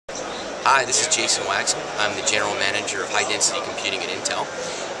Hi, this is Jason Waxman. I'm the General Manager of High Density Computing at Intel,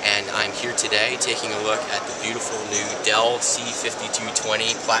 and I'm here today taking a look at the beautiful new Dell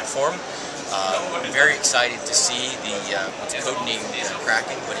C5220 platform. I'm very excited to see the it's codenamed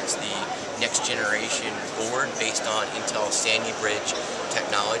Kraken, but it's the next generation board based on Intel Sandy Bridge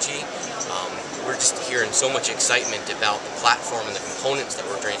technology. We're just hearing so much excitement about the platform and the components that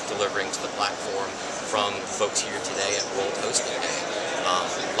we're delivering to the platform from the folks here today at World Hosting Day.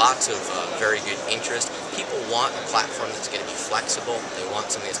 Lots of very good interest. People want a platform that's going to be flexible. They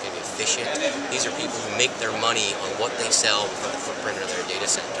want something that's going to be efficient. These are people who make their money on what they sell from the footprint of their data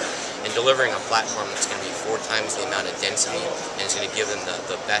center. And delivering a platform that's going to be 4 times the amount of density and is going to give them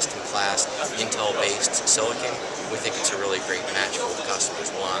the best-in-class Intel-based silicon, we think it's a really great match for what customers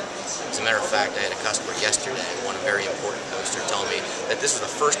want. As a matter of fact, I had a customer yesterday, one very important hoster, tell me that this was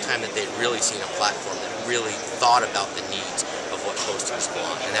the first time that they'd really seen a platform that really thought about the needs of what hosters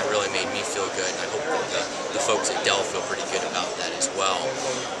want, and that really made me feel good, and I hope that the folks at Dell feel pretty good about that as well.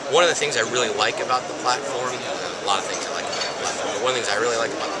 One of the things I really like about the platform, a lot of things I like about the platform, but one of the things I really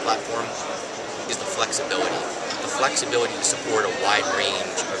like about the platform is the flexibility. The flexibility to support a wide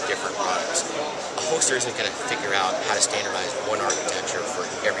range of different products. A hoster isn't going to figure out how to standardize one architecture for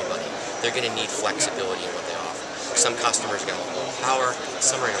everybody. They're going to need flexibility in what they offer. Some customers are going to want low power,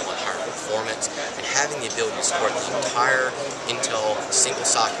 some are going to want higher performance, and having the ability to support the entire Intel single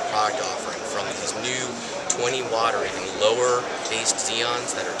socket product offering from these new 20 watt or even lower based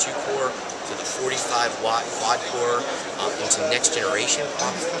Xeons that are 2-core to the 45 watt quad core into next generation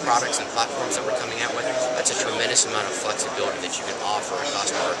products and platforms that we're coming out with. That's a tremendous amount of flexibility that you can offer a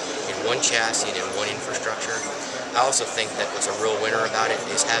customer in one chassis and in one infrastructure. I also think that what's a real winner about it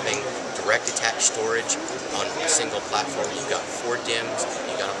is having direct attached storage on a single platform. You've got 4 DIMMs,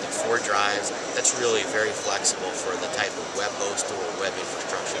 you've got up to 4 drives. That's really very flexible for the type of web host or web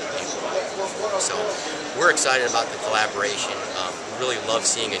infrastructure that people want. So we're excited about the collaboration. We really love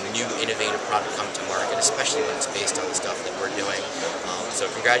seeing a new innovative product come to market, especially when it's based on the stuff that we're doing. So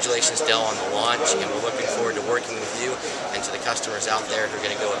congratulations, Dell, on the launch, and we're looking forward to working with you and to the customers out there who are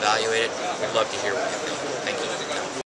going to go evaluate it. We'd love to hear what you think. Thank you.